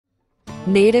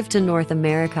Native to North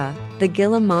America, the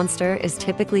Gila monster is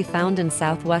typically found in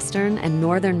southwestern and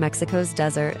northern Mexico's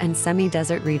desert and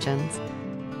semi-desert regions.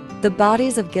 The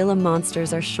bodies of Gila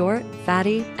monsters are short,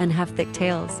 fatty, and have thick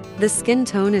tails. The skin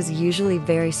tone is usually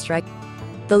very striking.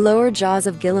 The lower jaws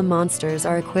of Gila monsters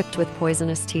are equipped with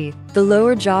poisonous teeth. The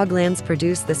lower jaw glands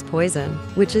produce this poison,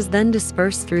 which is then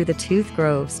dispersed through the tooth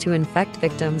grooves to infect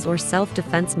victims or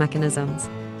self-defense mechanisms.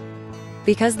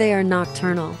 Because they are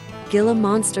nocturnal, Gila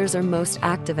monsters are most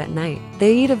active at night.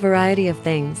 They eat a variety of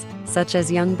things, such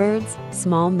as young birds,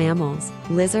 small mammals,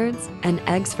 lizards, and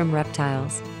eggs from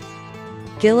reptiles.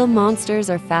 Gila monsters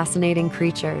are fascinating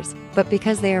creatures, but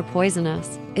because they are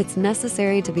poisonous, it's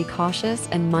necessary to be cautious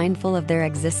and mindful of their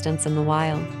existence in the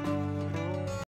wild.